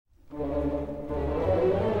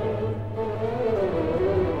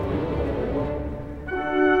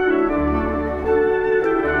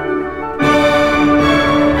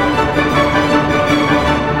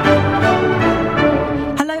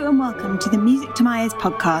Music to My Ears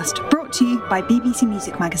podcast, brought to you by BBC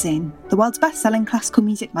Music Magazine, the world's best-selling classical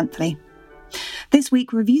music monthly. This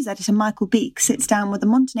week, reviews editor Michael Beek sits down with the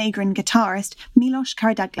Montenegrin guitarist Milos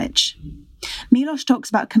Karađaglić. Milos talks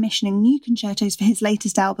about commissioning new concertos for his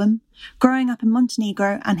latest album, growing up in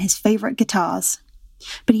Montenegro and his favourite guitars.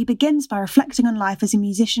 But he begins by reflecting on life as a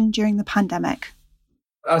musician during the pandemic.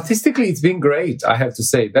 Artistically, it's been great, I have to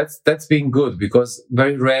say. That's been good, because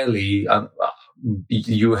very rarely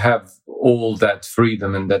you have all that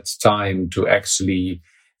freedom and that time to actually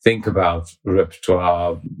think about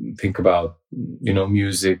repertoire, think about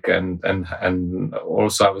music, and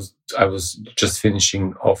also I was just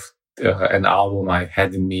finishing off an album I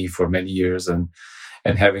had in me for many years, and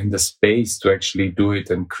having the space to actually do it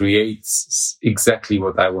and create exactly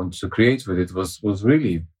what I wanted to create with it was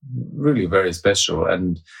really, really very special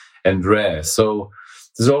and rare. So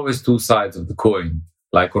there's always two sides of the coin.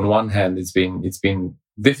 Like on one hand, it's been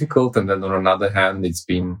difficult, and then on another hand, it's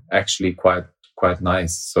been actually quite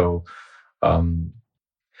nice. So,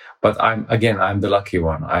 but I'm the lucky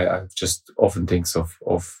one. I just often think of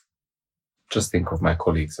my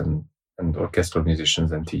colleagues and orchestral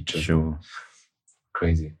musicians and teachers. Sure.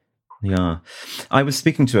 Crazy. Yeah. I was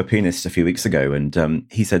speaking to a pianist a few weeks ago, and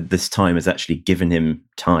he said this time has actually given him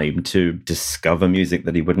time to discover music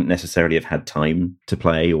that he wouldn't necessarily have had time to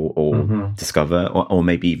play or discover, or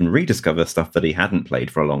maybe even rediscover stuff that he hadn't played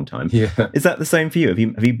for a long time. Yeah. Is that the same for you? Have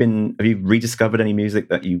you rediscovered any music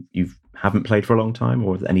that you haven't played for a long time,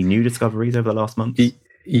 or any new discoveries over the last month?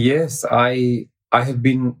 Yes, I have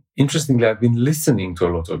been, interestingly, I've been listening to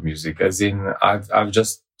a lot of music, as in I've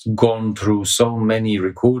just gone through so many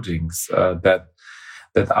recordings that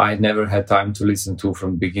I never had time to listen to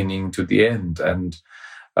from beginning to the end, and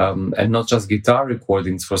not just guitar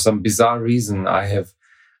recordings. For some bizarre reason, I have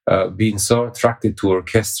been so attracted to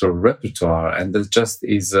orchestral repertoire, and that just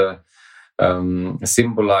is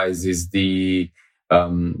symbolizes the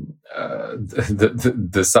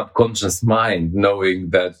subconscious mind, knowing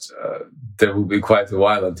that there will be quite a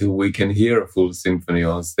while until we can hear a full symphony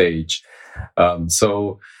on stage.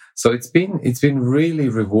 So it's been really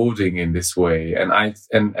rewarding in this way,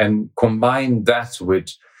 and combine that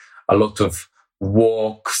with a lot of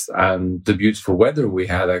walks and the beautiful weather we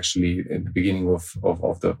had actually in the beginning of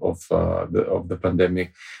the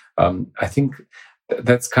pandemic. I think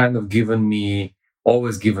that's kind of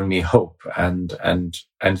always given me hope and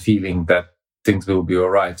feeling that things will be all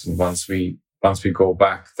right, and once we go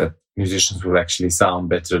back, that musicians will actually sound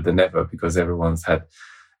better than ever, because everyone's had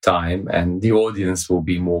time, and the audience will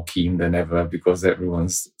be more keen than ever because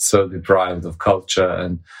everyone's so deprived of culture.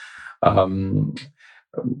 And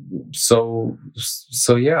so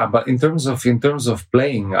yeah. But in terms of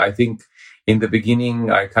playing, I think in the beginning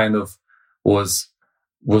I kind of was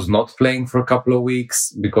not playing for a couple of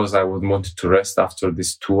weeks because I wanted to rest after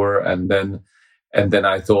this tour, and then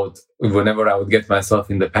I thought, whenever I would get myself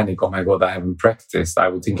in the panic, oh my God, I haven't practiced, I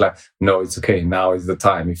would think like, no, it's okay, now is the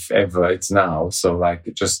time. If ever, it's now. So like,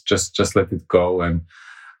 just let it go. And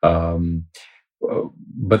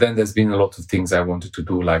but then there's been a lot of things I wanted to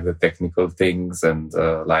do, like the technical things, and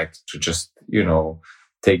like to just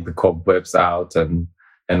take the cobwebs out and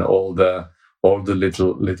all the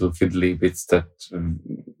little fiddly bits that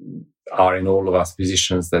are in all of us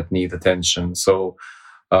musicians that need attention. So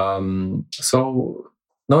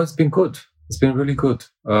no, it's been good. It's been really good.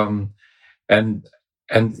 And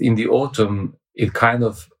in the autumn, it kind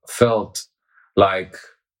of felt like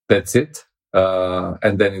that's it.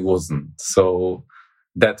 And then it wasn't. So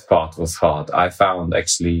that part was hard. I found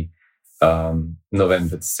actually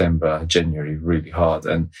November, December, January really hard.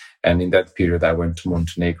 And in that period, I went to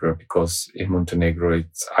Montenegro, because in Montenegro,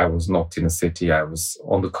 I was not in a city. I was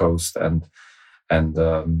on the coast, and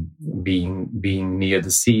being near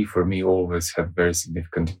the sea for me always had very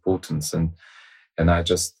significant importance. And I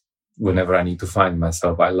just, whenever I need to find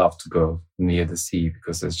myself, I love to go near the sea,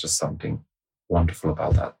 because there's just something wonderful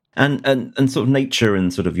about that. And sort of nature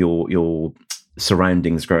and sort of your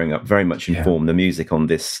surroundings growing up very much inform the music on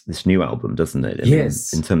this new album, doesn't it?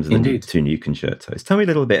 Yes, in terms of the two new concertos. Tell me a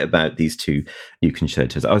little bit about these two new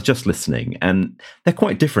concertos. I was just listening, and they're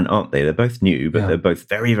quite different, aren't they? They're both new, but they're both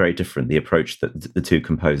very, very different, the approach that the two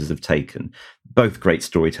composers have taken. Both great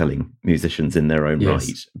storytelling musicians in their own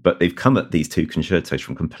right, but they've come at these two concertos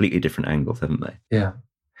from completely different angles, haven't they? Yeah,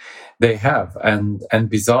 they have. And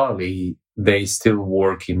bizarrely, they still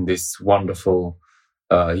work in this wonderful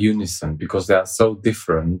unison, because they are so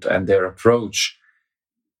different, and their approach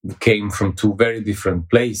came from two very different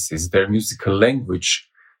places. Their musical language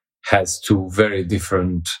has two very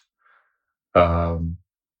different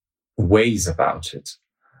ways about it.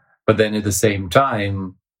 But then at the same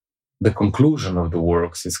time, the conclusion of the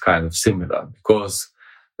works is kind of similar, because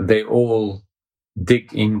they all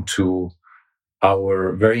dig into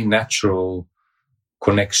our very natural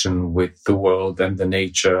connection with the world and the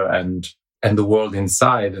nature and the world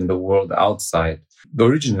inside and the world outside.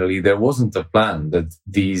 Originally, there wasn't a plan that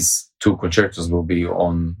these two concertos will be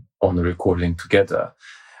on a recording together.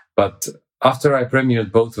 But after I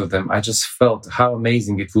premiered both of them, I just felt how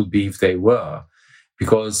amazing it would be if they were,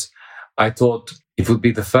 because I thought it would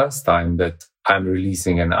be the first time that I'm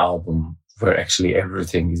releasing an album where actually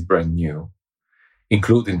everything is brand new,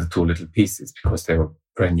 including the two little pieces, because they were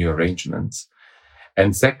brand new arrangements.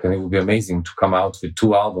 And second, it would be amazing to come out with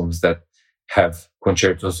two albums that have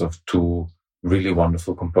concertos of two really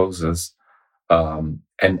wonderful composers.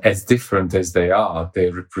 And as different as they are, they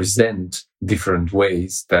represent different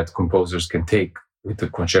ways that composers can take with the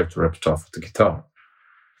concerto repertoire for the guitar.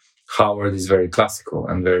 Howard is very classical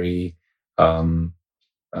and very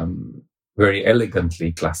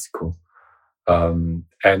elegantly classical. And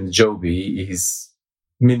Joby is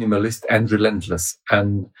minimalist and relentless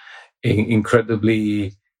and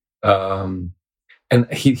incredibly... and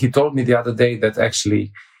he told me the other day that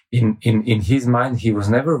actually in his mind, he was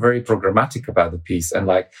never very programmatic about the piece. And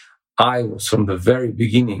like, I was from the very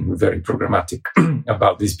beginning very programmatic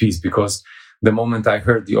about this piece, because the moment I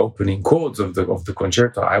heard the opening chords of the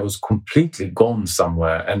concerto, I was completely gone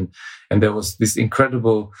somewhere. And there was this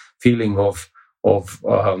incredible feeling of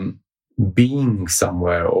being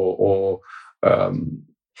somewhere or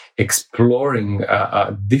exploring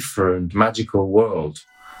a different magical world.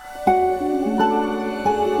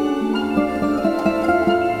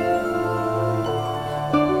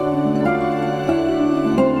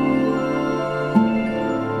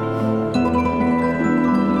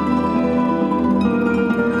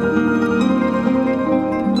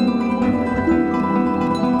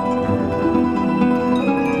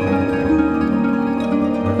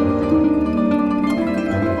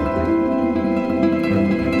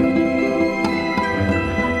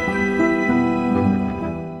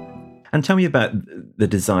 And tell me about the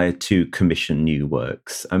desire to commission new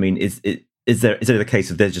works. I mean, is there the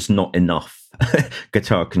case of there's just not enough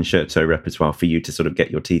guitar concerto repertoire for you to sort of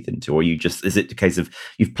get your teeth into, or is it the case of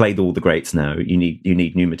you've played all the greats now, you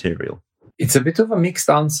need new material? It's a bit of a mixed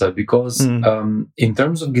answer, because in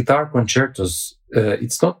terms of guitar concertos,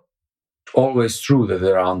 it's not always true that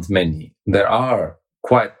there aren't many. There are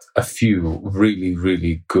quite a few really,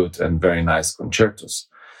 really good and very nice concertos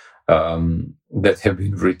that have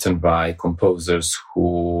been written by composers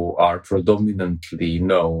who are predominantly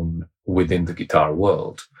known within the guitar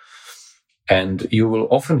world. And you will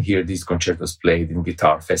often hear these concertos played in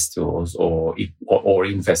guitar festivals or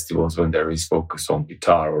in festivals when there is focus on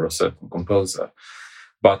guitar or a certain composer.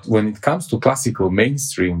 But when it comes to classical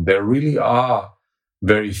mainstream, there really are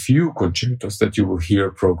very few concertos that you will hear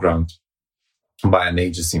programmed by a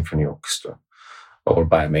major symphony orchestra or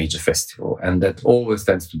by a major festival. And that always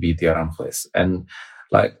tends to be the Aranjuez. And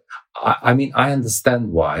like, I mean, I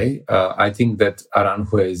understand why. I think that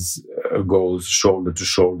Aranjuez goes shoulder to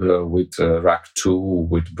shoulder with Rack 2,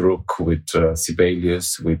 with Bruch, with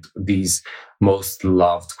Sibelius, with these most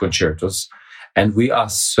loved concertos. And we are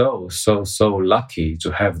so lucky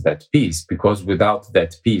to have that piece, because without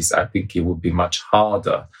that piece, I think it would be much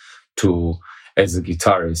harder to, as a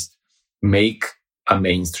guitarist, make a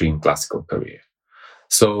mainstream classical career.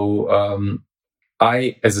 So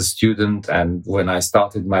I, as a student, and when I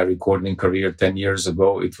started my recording career 10 years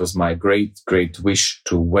ago, it was my great wish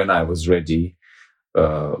to, when I was ready,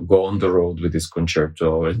 go on the road with this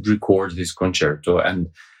concerto and record this concerto. And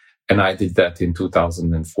I did that in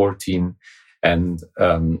 2014 and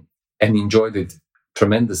enjoyed it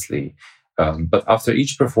tremendously. But after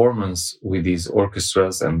each performance with these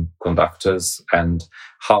orchestras and conductors, and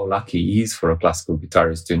how lucky he is for a classical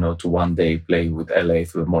guitarist, to one day play with LA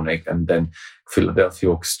Philharmonic and then Philadelphia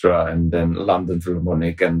Orchestra and then London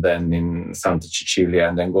Philharmonic and then in Santa Cecilia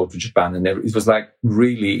and then go to Japan. And it was like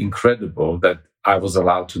really incredible that I was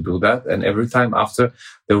allowed to do that. And every time after,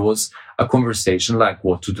 there was a conversation like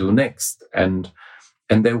what to do next. And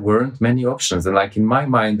there weren't many options. And like in my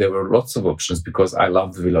mind, there were lots of options, because I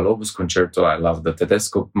loved the Villa-Lobos concerto. I loved the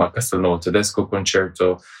Castelnuovo Tedesco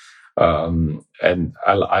concerto. And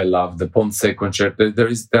I love the Ponce concerto.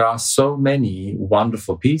 There are so many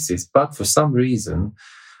wonderful pieces, but for some reason,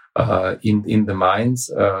 in the minds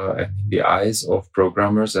and in the eyes of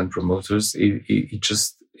programmers and promoters,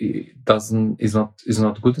 is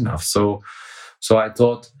not good enough. So I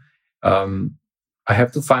thought I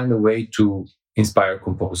have to find a way to inspire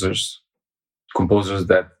composers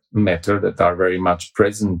that matter, that are very much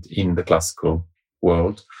present in the classical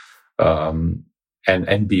world,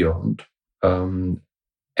 and beyond, and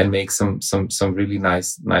make some really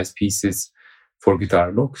nice pieces for guitar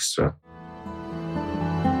and orchestra.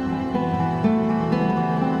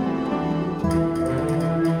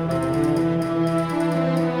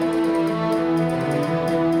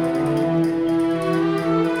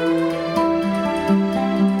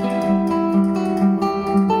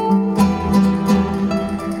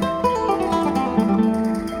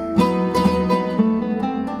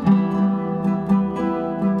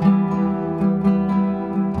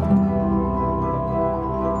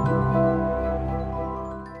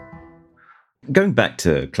 Going back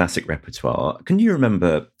to classic repertoire, can you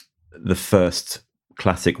remember the first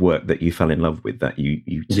classic work that you fell in love with, that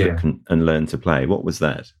you took and learned to play? What was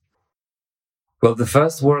that? Well, the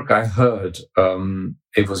first work I heard,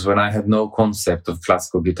 it was when I had no concept of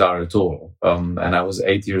classical guitar at all. And I was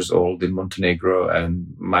 8 years old in Montenegro, and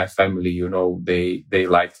my family, they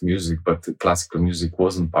liked music, but the classical music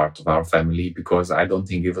wasn't part of our family, because I don't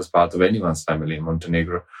think it was part of anyone's family in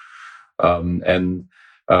Montenegro.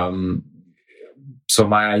 So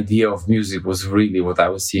my idea of music was really what I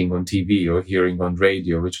was seeing on TV or hearing on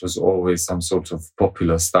radio, which was always some sort of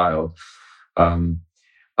popular style. I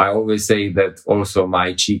always say that also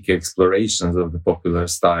my cheeky explorations of the popular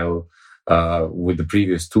style with the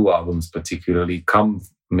previous two albums particularly come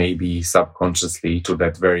maybe subconsciously to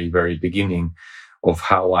that very, very beginning of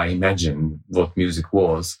how I imagined what music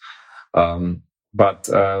was. But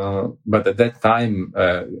at that time,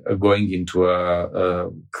 going into a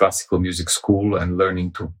classical music school and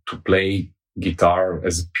learning to play guitar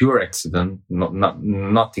as a pure accident,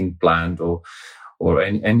 nothing planned or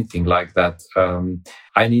anything like that,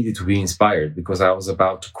 I needed to be inspired, because I was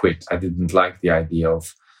about to quit. I didn't like the idea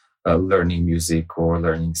of learning music or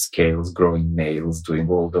learning scales, growing nails, doing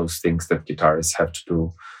all those things that guitarists have to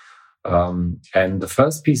do. And the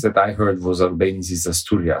first piece that I heard was Albéniz's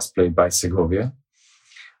Asturias, played by Segovia.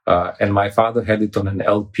 And my father had it on an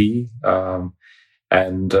LP,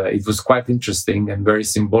 and it was quite interesting and very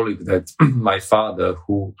symbolic that my father,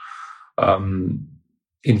 who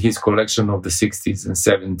in his collection of the 60s and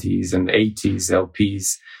 70s and 80s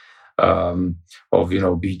LPs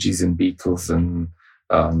of, Bee Gees and Beatles and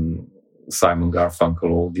Simon Garfunkel,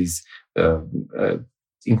 all these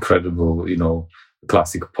incredible,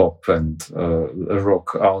 classic pop and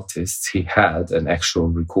rock artists, he had an actual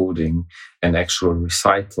recording, an actual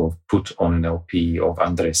recital put on an LP of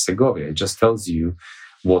Andrés Segovia. It just tells you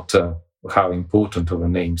how important of a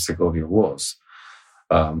name Segovia was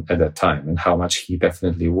at that time, and how much he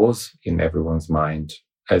definitely was in everyone's mind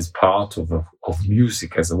as part of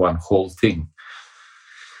music, as a one whole thing.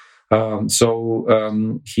 So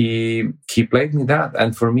he played me that,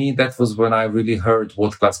 and for me that was when I really heard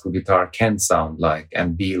what classical guitar can sound like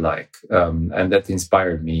and be like, and that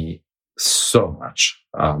inspired me so much.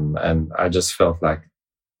 And I just felt like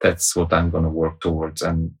that's what I'm going to work towards,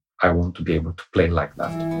 and I want to be able to play like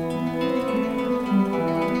that.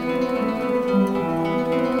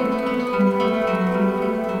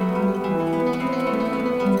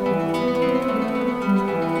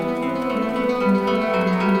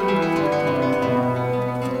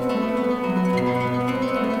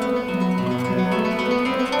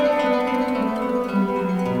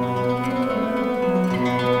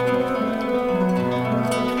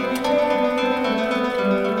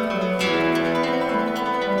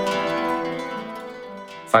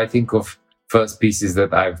 If I think of first pieces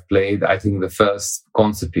that I've played, I think the first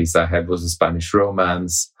concert piece I had was a Spanish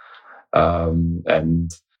Romance, and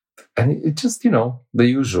it just, the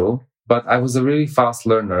usual. But I was a really fast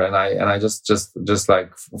learner, and I just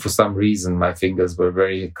like, for some reason my fingers were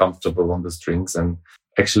very comfortable on the strings. And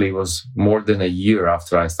actually, it was more than a year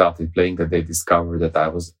after I started playing that they discovered that I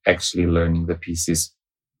was actually learning the pieces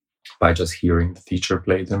by just hearing the teacher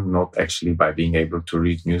play them, not actually by being able to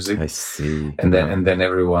read music. I see. And then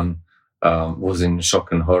everyone was in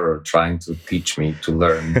shock and horror trying to teach me to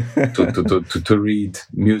learn to read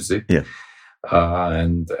music. Yeah.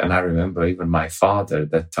 And I remember even my father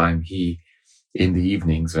at that time, he, in the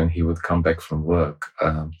evenings when he would come back from work,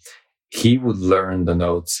 he would learn the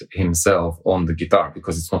notes himself on the guitar,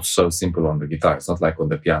 because it's not so simple on the guitar. It's not like on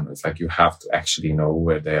the piano. It's like you have to actually know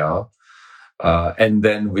where they are. And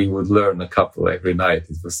then we would learn a couple every night.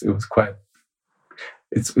 It was quite,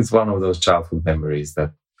 it's one of those childhood memories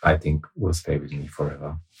that I think will stay with me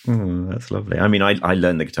forever. That's lovely. I mean, I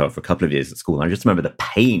learned the guitar for a couple of years at school, and I just remember the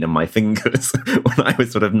pain in my fingers when I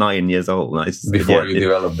was sort of 9 years old. Before you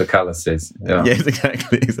developed the calluses. Yeah. Yes,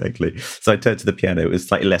 exactly. So I turned to the piano. It was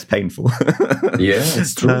slightly less painful. Yeah,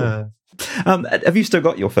 it's true. Have you still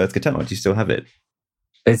got your first guitar? Do you still have it?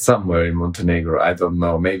 It's somewhere in Montenegro. I don't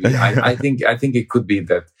know. Maybe I think it could be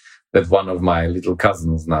that one of my little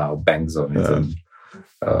cousins now bangs on it. And,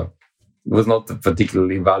 it was not a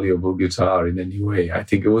particularly valuable guitar in any way. I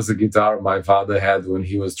think it was a guitar my father had when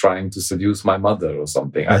he was trying to seduce my mother or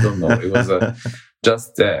something. I don't know. It was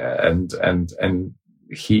just there, and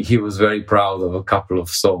he was very proud of a couple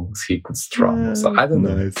of songs he could strum. So I don't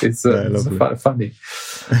know. It's a funny,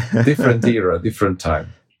 different era, different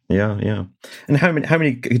time. Yeah. And how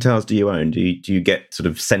many guitars do you own? Do you get sort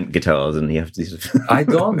of sent guitars and you have to? I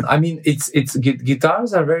don't. I mean, it's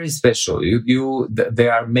guitars are very special. They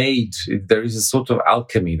are made. There is a sort of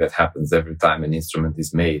alchemy that happens every time an instrument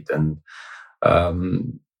is made, and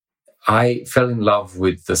I fell in love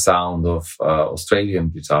with the sound of Australian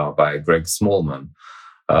guitar by Greg Smallman.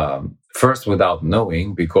 First, without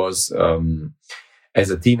knowing, because as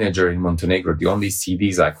a teenager in Montenegro, the only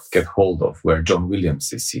CDs I could get hold of were John Williams'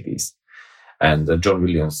 CDs. And John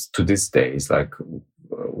Williams, to this day, is like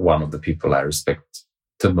one of the people I respect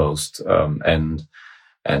the most. And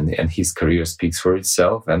his career speaks for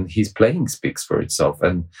itself, and his playing speaks for itself.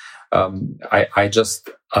 And I just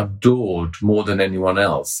adored more than anyone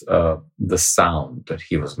else the sound that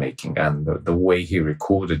he was making, and the way he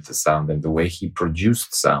recorded the sound, and the way he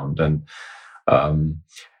produced sound.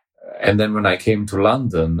 And then when I came to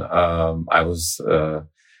London, I was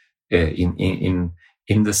in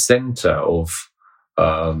the center of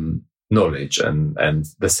knowledge and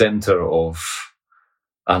the center of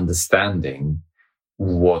understanding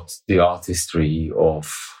what the artistry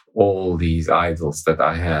of all these idols that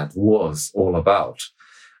I had was all about.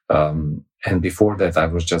 And before that, I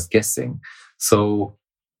was just guessing. So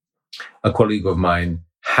a colleague of mine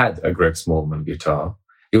had a Greg Smallman guitar.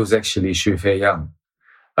 It was actually Xu Fei Yang.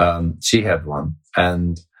 She had one,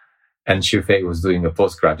 and Xu Fei was doing a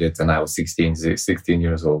postgraduate, and I was 16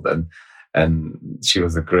 years old, and she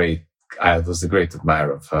was I was a great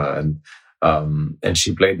admirer of her, and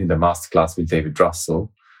she played in the masterclass with David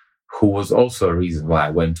Russell, who was also a reason why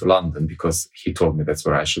I went to London, because he told me that's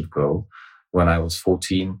where I should go when I was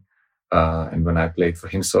 14, and when I played for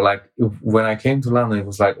him. So like when I came to London, it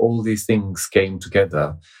was like all these things came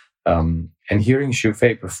together. And hearing Xu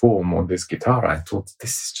Fei perform on this guitar, I thought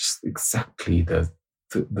this is just exactly the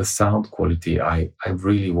sound quality I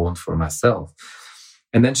really want for myself.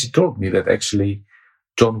 And then she told me that actually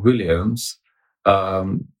John Williams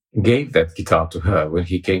gave that guitar to her when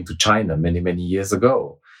he came to China many, many years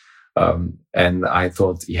ago. And I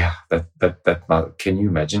thought, yeah, that can you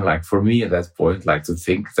imagine? Like for me at that point, like to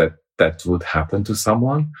think that would happen to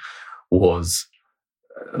someone was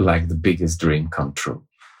like the biggest dream come true.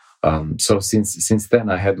 So since then,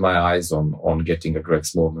 I had my eyes on getting a Greg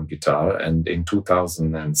Smallman guitar, and in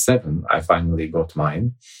 2007, I finally got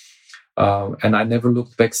mine, and I never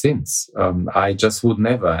looked back since. I just would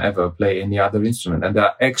never ever play any other instrument. And there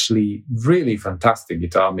are actually really fantastic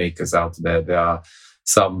guitar makers out there. There are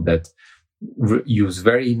some that use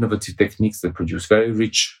very innovative techniques that produce very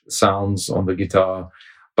rich sounds on the guitar,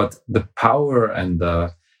 but the power and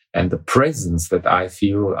the presence that I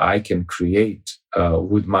feel I can create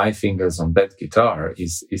with my fingers on that guitar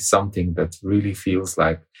is something that really feels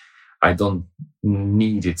like I don't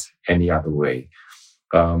need it any other way.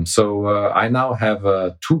 So I now have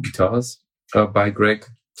 2 guitars by Greg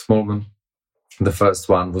Smallman. The first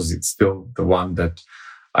one was still the one that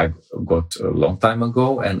I got a long time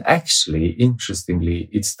ago. And actually, interestingly,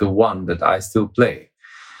 it's the one that I still play.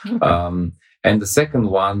 Okay. And the second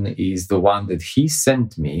one is the one that he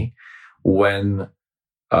sent me when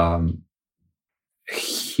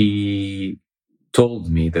he told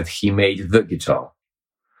me that he made the guitar.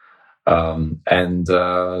 And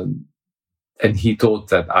he thought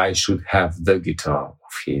that I should have the guitar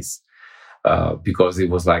of his, because it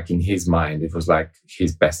was like in his mind, it was like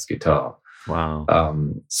his best guitar. Wow.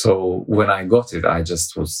 So when I got it, I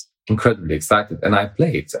just was incredibly excited, and I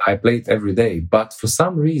played every day. But for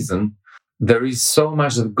some reason, there is so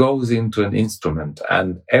much that goes into an instrument,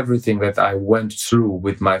 and everything that I went through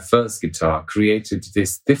with my first guitar created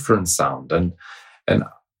this different sound, and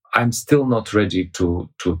I'm still not ready to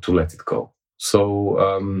let it go. So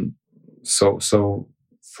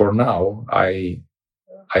for now,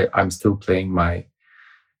 I'm still playing my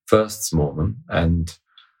first Smallman, and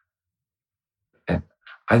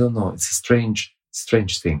I don't know. It's a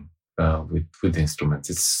strange thing with instruments.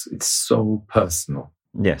 It's so personal.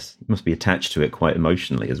 Yes, you must be attached to it quite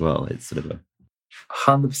emotionally as well. It's sort of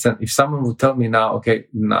 100%. If someone would tell me now, okay,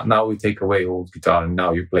 now we take away old guitar and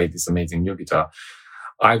now you play this amazing new guitar,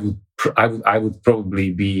 I would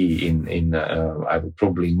probably be I would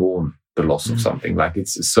probably mourn the loss of something. Like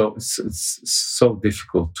it's so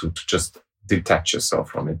difficult to just detach yourself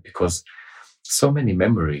from it, because so many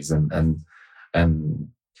memories and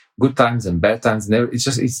good times and bad times.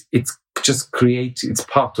 It's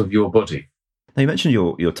part of your body. Now, you mentioned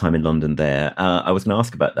your time in London there. I was going to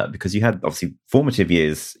ask about that because you had obviously formative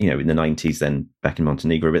years, in the 90s, then back in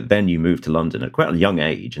Montenegro, but then you moved to London at quite a young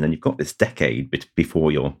age, and then you've got this decade before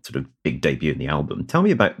your sort of big debut in the album. Tell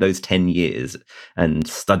me about those 10 years and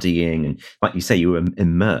studying, and like you say, you were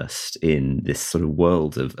immersed in this sort of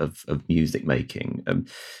world of music making.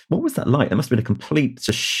 What was that like? There must have been a complete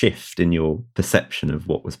shift in your perception of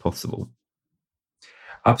what was possible.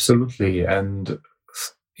 Absolutely, and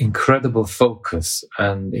incredible focus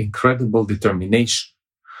and incredible determination,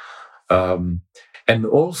 and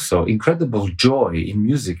also incredible joy in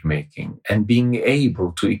music making and being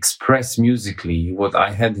able to express musically what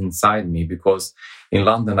I had inside me, because in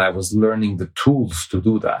London I was learning the tools to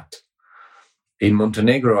do that. In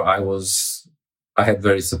Montenegro I had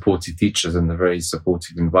very supportive teachers and a very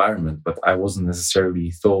supportive environment, but I wasn't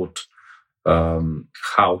necessarily taught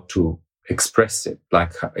how to express it.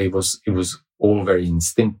 Like it was all very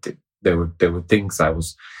instinctive. There were things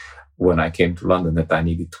when I came to London that I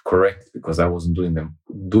needed to correct because I wasn't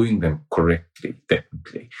doing them correctly,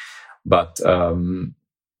 definitely. But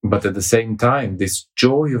at the same time, this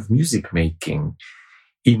joy of music making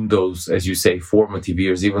in those, as you say, formative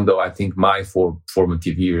years, even though I think my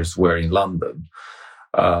formative years were in London,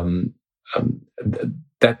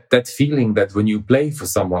 that feeling that when you play for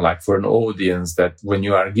someone, like for an audience, that when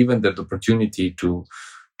you are given that opportunity to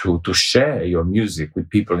share your music with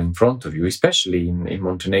people in front of you, especially in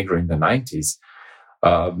Montenegro in the 90s,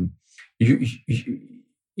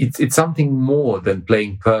 it's something more than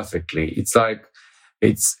playing perfectly. It's like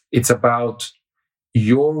it's about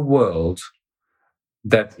your world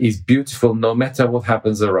that is beautiful no matter what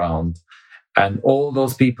happens around, and all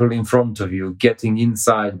those people in front of you getting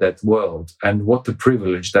inside that world, and what a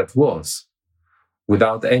privilege that was,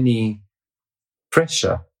 without any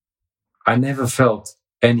pressure. I never felt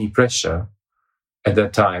any pressure at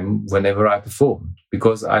that time whenever I performed,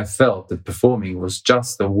 because I felt that performing was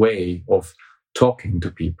just a way of talking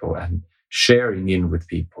to people and sharing in with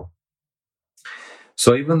people.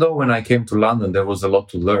 So even though when I came to London there was a lot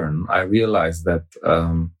to learn, I realized that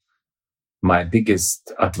my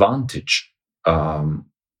biggest advantage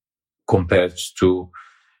compared to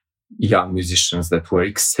young musicians that were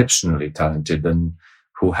exceptionally talented and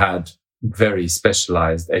who had very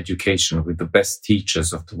specialized education with the best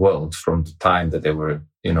teachers of the world from the time that they were,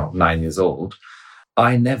 9 years old,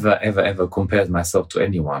 I never, ever compared myself to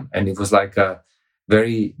anyone. And it was like a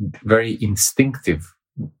very, very instinctive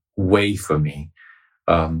way for me.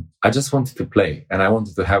 I just wanted to play and I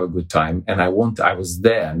wanted to have a good time. And I was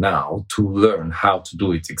there now to learn how to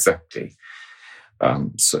do it exactly.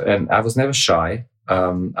 And I was never shy.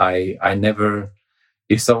 I never,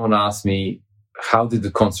 if someone asked me, how did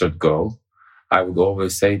the concert go? I would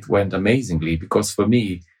always say it went amazingly, because for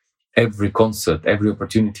me, every concert, every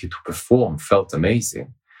opportunity to perform felt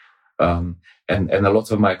amazing. And a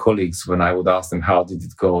lot of my colleagues, when I would ask them, how did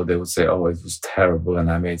it go? They would say, oh, it was terrible. And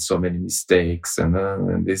I made so many mistakes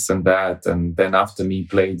and this and that. And then after me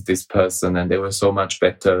played this person and they were so much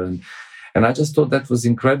better. And I just thought that was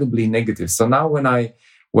incredibly negative. So now when I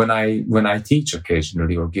teach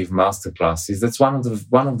occasionally or give masterclasses, that's one of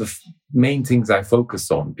the main things I focus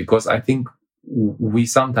on, because I think we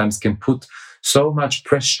sometimes can put so much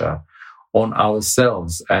pressure on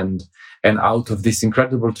ourselves and out of this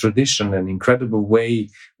incredible tradition and incredible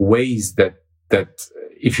ways that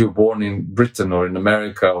if you're born in Britain or in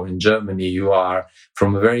America or in Germany, you are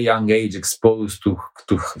from a very young age exposed to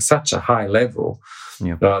such a high level.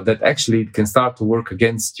 Yeah. That actually it can start to work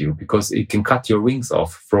against you, because it can cut your wings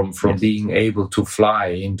off from yes. being able to fly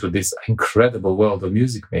into this incredible world of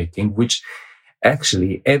music making, which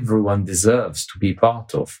actually everyone deserves to be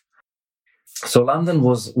part of. So London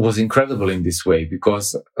was incredible in this way,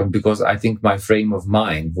 because I think my frame of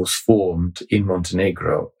mind was formed in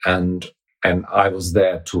Montenegro, and I was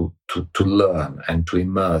there to learn and to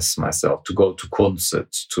immerse myself, to go to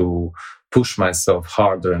concerts, to push myself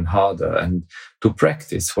harder and harder, and to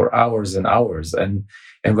practice for hours and hours. And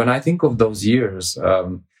when I think of those years,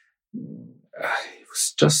 it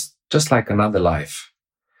was just like another life,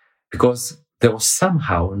 because there was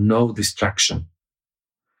somehow no distraction.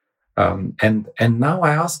 And now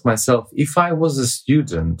I ask myself, if I was a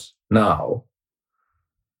student now,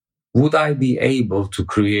 would I be able to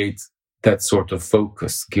create that sort of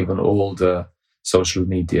focus, given all the social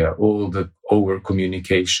media, all the over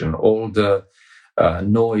communication, all the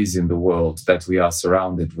noise in the world that we are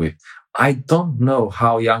surrounded with? I don't know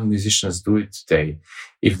how young musicians do it today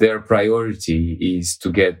if their priority is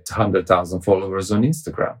to get 100,000 followers on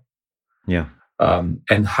Instagram. Yeah.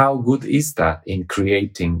 And how good is that in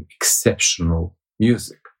creating exceptional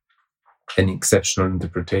music and exceptional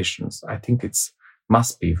interpretations? I think it's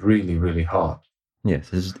must be really, really hard. Yes,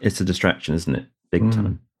 it's a distraction, isn't it? Big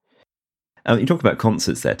time. You talk about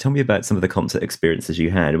concerts there. Tell me about some of the concert experiences you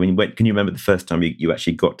had. I mean, can you remember the first time you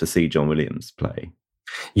actually got to see John Williams play?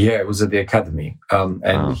 Yeah, it was at the Academy,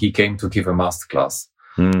 and he came to give a masterclass.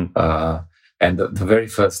 And the very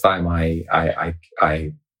first time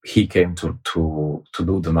he came to do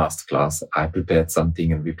the masterclass, I prepared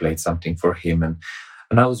something and we played something for him,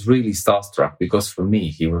 and I was really starstruck because for me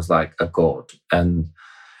he was like a god, and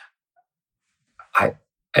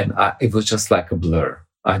it was just like a blur.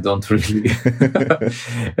 I don't really.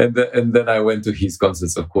 and then I went to his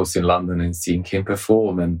concerts, of course, in London, and seeing him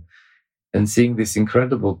perform and seeing this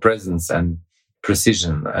incredible presence and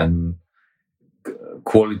precision and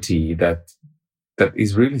quality that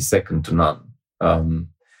is really second to none.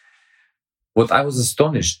 What I was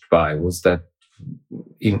astonished by was that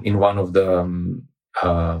in one of the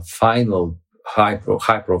final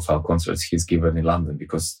high-profile concerts he's given in London,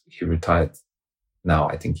 because he retired now,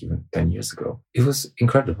 I think even 10 years ago. It was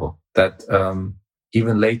incredible that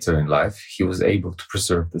even later in life, he was able to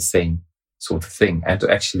preserve the same sort of thing and to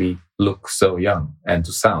actually look so young and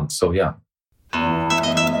to sound so young.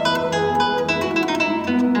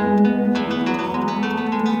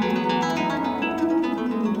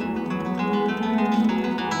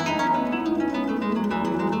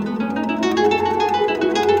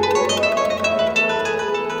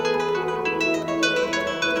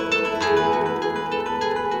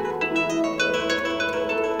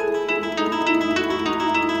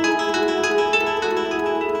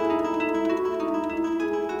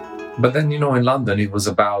 But then, in London, it was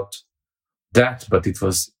about that, but it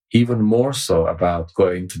was even more so about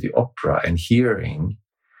going to the opera and hearing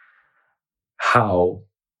how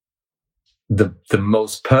the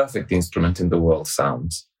most perfect instrument in the world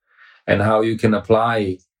sounds, and how you can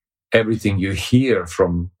apply everything you hear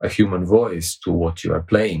from a human voice to what you are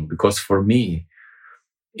playing. Because for me,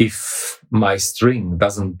 if my string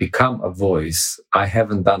doesn't become a voice, I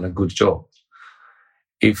haven't done a good job.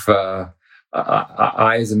 If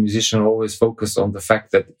I, as a musician, always focus on the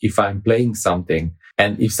fact that if I'm playing something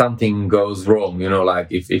and if something goes wrong, like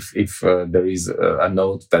if there is a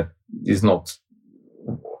note that is not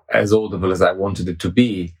as audible as I wanted it to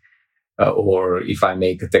be, or if I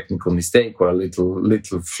make a technical mistake or a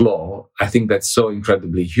little flaw, I think that's so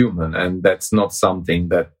incredibly human, and that's not something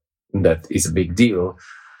that is a big deal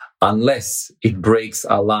unless it breaks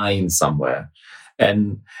a line somewhere.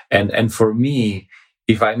 And for me,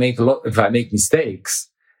 if I make mistakes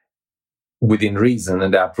within reason,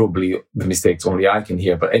 and they are probably the mistakes only I can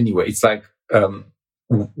hear, but anyway, it's like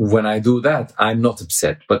when I do that, I'm not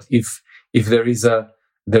upset. But if there is a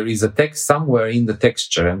text somewhere in the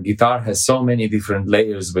texture, and guitar has so many different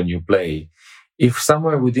layers when you play, if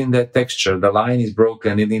somewhere within that texture the line is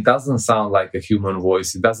broken and it doesn't sound like a human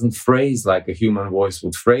voice, it doesn't phrase like a human voice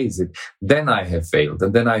would phrase it, then I have failed,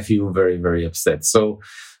 and then I feel very, very upset. So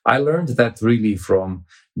I learned that really from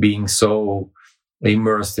being so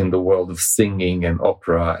immersed in the world of singing and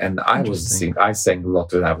opera. And I sang a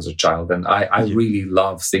lot when I was a child, and I really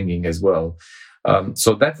love singing as well.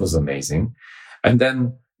 So that was amazing. And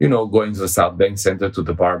then, going to the South Bank Center, to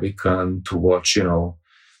the Barbican, to watch,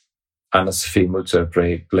 Anna-Sophie Mutter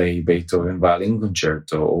play Beethoven Violin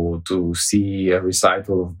Concerto, or to see a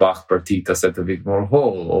recital of Bach partitas at the Wigmore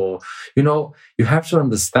Hall, or, you have to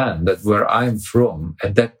understand that where I'm from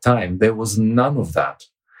at that time, there was none of that.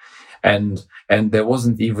 And there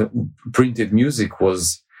wasn't even printed music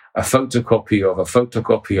was a photocopy of a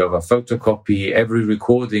photocopy of a photocopy. Every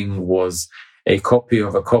recording was a copy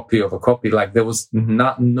of a copy of a copy. Like there was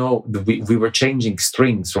we were changing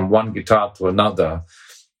strings from one guitar to another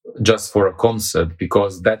just for a concert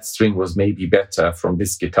because that string was maybe better from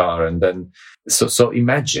this guitar. And then, so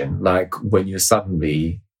imagine like when you're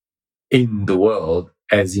suddenly in the world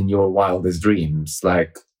as in your wildest dreams,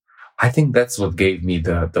 like, I think that's what gave me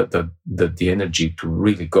the energy to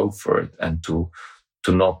really go for it and to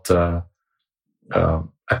not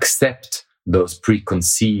accept those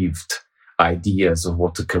preconceived ideas of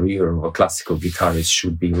what a career of a classical guitarist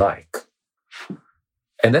should be like.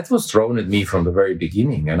 And that was thrown at me from the very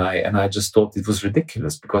beginning, and I just thought it was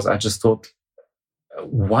ridiculous because I just thought,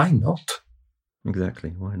 why not?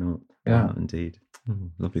 Exactly, why not? Yeah, indeed.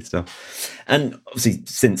 Lovely stuff. And obviously,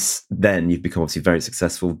 since then, you've become obviously very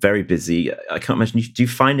successful, very busy. I can't imagine, do you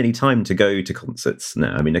find any time to go to concerts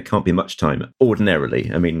now? I mean, there can't be much time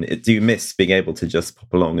ordinarily. I mean, do you miss being able to just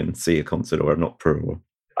pop along and see a concert or an opera?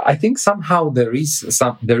 I think somehow there is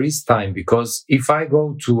time, because if I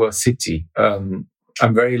go to a city, I'm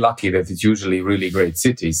very lucky that it's usually really great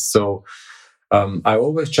cities. So I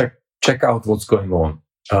always check out what's going on.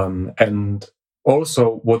 And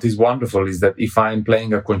also, what is wonderful is that if I'm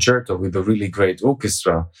playing a concerto with a really great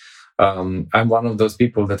orchestra, I'm one of those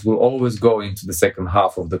people that will always go into the second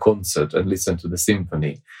half of the concert and listen to the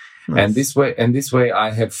symphony. Nice. And this way, I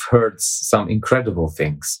have heard some incredible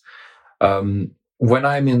things. When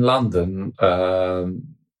I'm in London,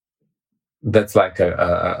 that's like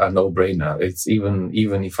a no-brainer. It's even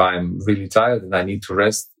if I'm really tired and I need to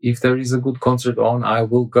rest, if there is a good concert on, I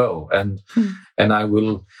will go and I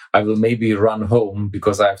will maybe run home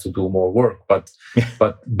because I have to do more work. But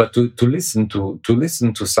to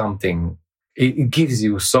listen to something, it gives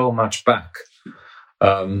you so much back.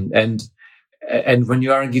 And when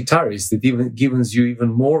you are a guitarist, it even gives you even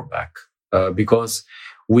more back, because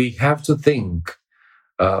we have to think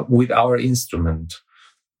with our instrument.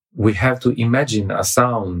 We have to imagine a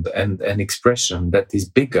sound and an expression that is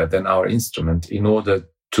bigger than our instrument in order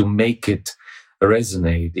to make it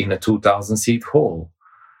resonate in a 2,000-seat hall.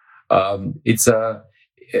 The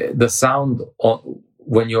sound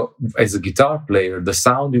when you're as a guitar player, the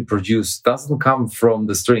sound you produce doesn't come from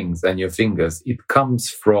the strings and your fingers. It comes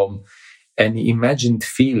from an imagined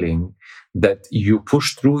feeling that you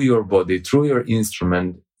push through your body, through your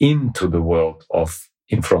instrument, into the world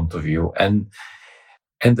in front of you.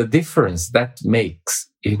 And the difference that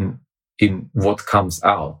makes in what comes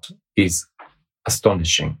out is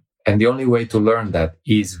astonishing. And the only way to learn that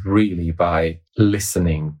is really by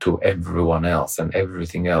listening to everyone else and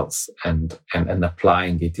everything else and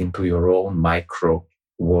applying it into your own micro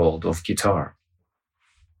world of guitar.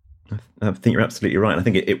 I think you're absolutely right. I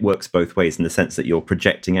think it works both ways in the sense that you're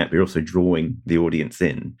projecting out, but you're also drawing the audience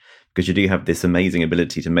in, because you do have this amazing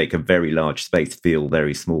ability to make a very large space feel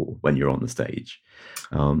very small when you're on the stage.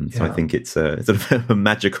 So I think it's sort of a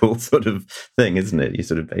magical sort of thing, isn't it? You're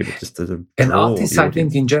sort of able just to and artists, I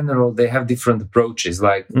think in general, they have different approaches.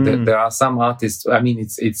 Like there are some artists, I mean,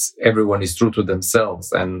 it's everyone is true to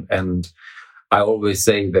themselves. And I always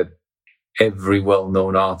say that every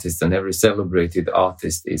well-known artist and every celebrated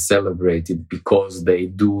artist is celebrated because they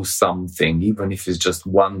do something, even if it's just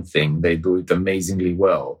one thing, they do it amazingly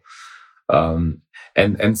well.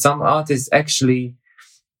 And some artists actually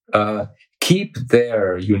keep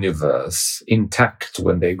their universe intact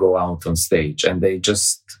when they go out on stage, and they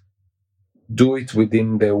just do it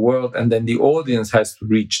within their world, and then the audience has to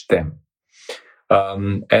reach them.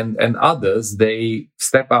 And others, they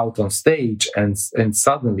step out on stage and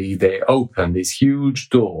suddenly they open this huge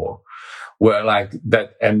door where like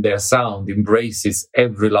that, and their sound embraces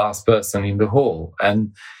every last person in the hall.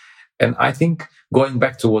 And I think going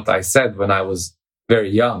back to what I said when I was very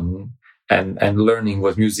young and learning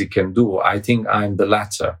what music can do, I think I'm the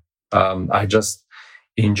latter. I just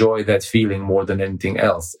enjoy that feeling more than anything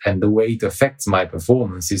else. And the way it affects my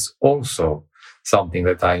performance is also something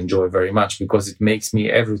that I enjoy very much, because it makes me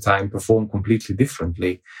every time perform completely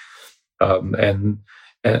differently. And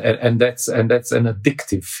that's an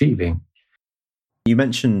addictive feeling. You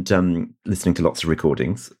mentioned listening to lots of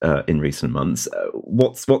recordings in recent months.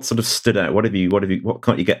 What sort of stood out? What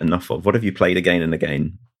can't you get enough of? What have you played again and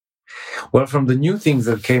again? Well, from the new things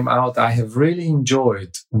that came out, I have really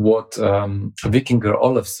enjoyed what Vikingur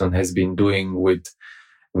Olafsson has been doing with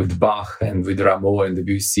Bach and with Rameau and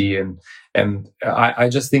Debussy, and I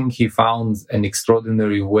just think he found an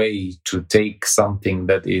extraordinary way to take something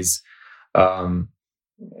that is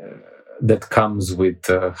that comes with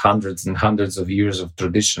hundreds and hundreds of years of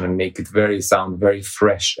tradition and make it sound very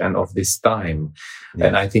fresh and of this time. Yes.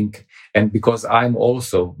 And I think, and because I'm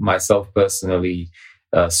also myself personally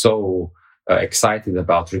so excited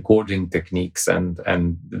about recording techniques and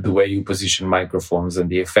the way you position microphones and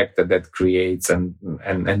the effect that creates and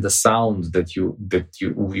the sound that you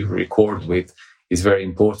record with is very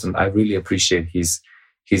important. I really appreciate his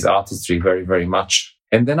artistry very, very much.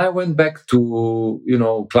 And then I went back to,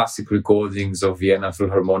 classic recordings of Vienna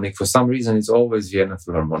Philharmonic. For some reason, it's always Vienna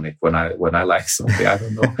Philharmonic when I like something. I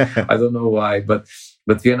don't know. I don't know why, but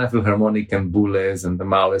Vienna Philharmonic and Boulez and the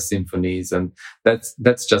Mahler symphonies, and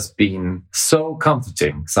that's just been so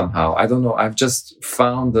comforting somehow. I don't know. I've just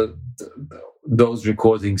found those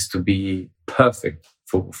recordings to be perfect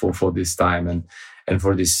for this time and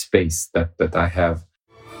for this space that I have.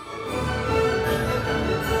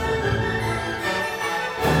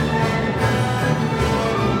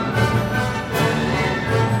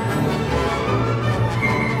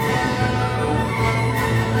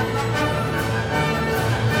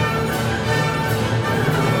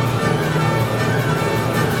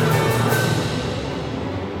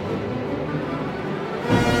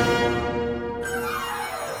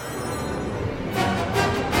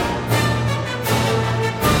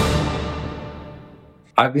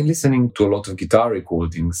 I've been listening to a lot of guitar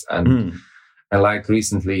recordings, and like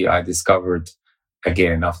recently I discovered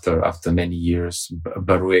again after many years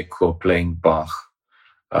Barueco playing Bach,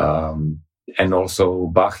 and also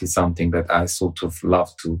Bach is something that I sort of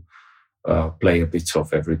love to play a bit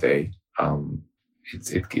of every day.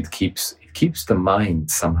 It keeps the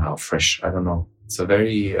mind somehow fresh. I don't know. It's a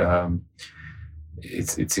very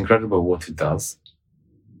it's incredible what it does,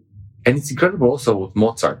 and it's incredible also what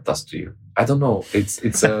Mozart does to you. I don't know. It's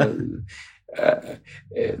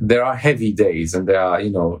there are heavy days and there are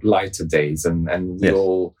lighter days, and we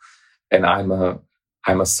all. And I'm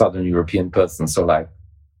a Southern European person, so like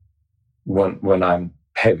when I'm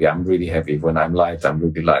heavy, I'm really heavy. When I'm light, I'm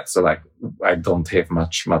really light. So like I don't have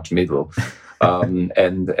much middle. And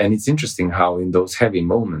it's interesting how in those heavy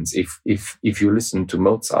moments, if you listen to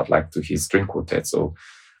Mozart, like to his string quartets or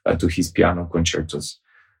to his piano concertos,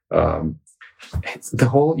 the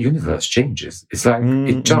whole universe changes. It's like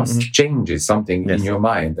it just changes something in your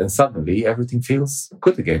mind, and suddenly everything feels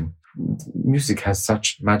good again. Music has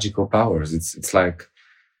such magical powers. It's like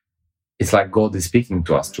God is speaking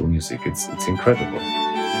to us through music. It's incredible.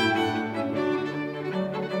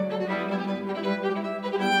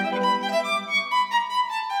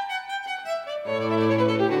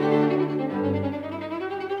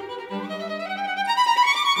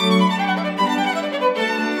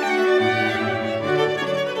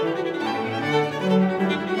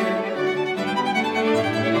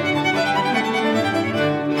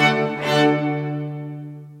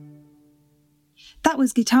 That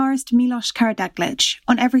was guitarist Milos Karadaglic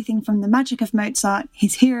on everything from the magic of Mozart,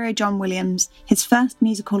 his hero John Williams, his first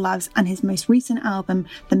musical loves, and his most recent album,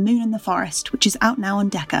 The Moon and the Forest, which is out now on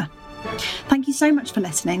Decca. Thank you so much for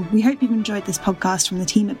listening. We hope you've enjoyed this podcast from the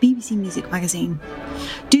team at BBC Music Magazine.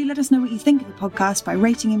 Do let us know what you think of the podcast by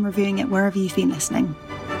rating and reviewing it wherever you've been listening.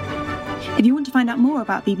 If you want to find out more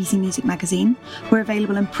about BBC Music Magazine, we're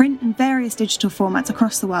available in print and various digital formats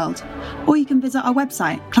across the world. Or you can visit our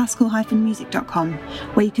website, classical-music.com,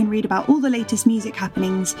 where you can read about all the latest music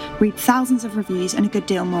happenings, read thousands of reviews, and a good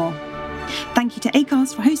deal more. Thank you to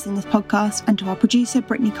Acast for hosting this podcast, and to our producer,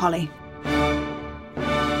 Brittany Colley.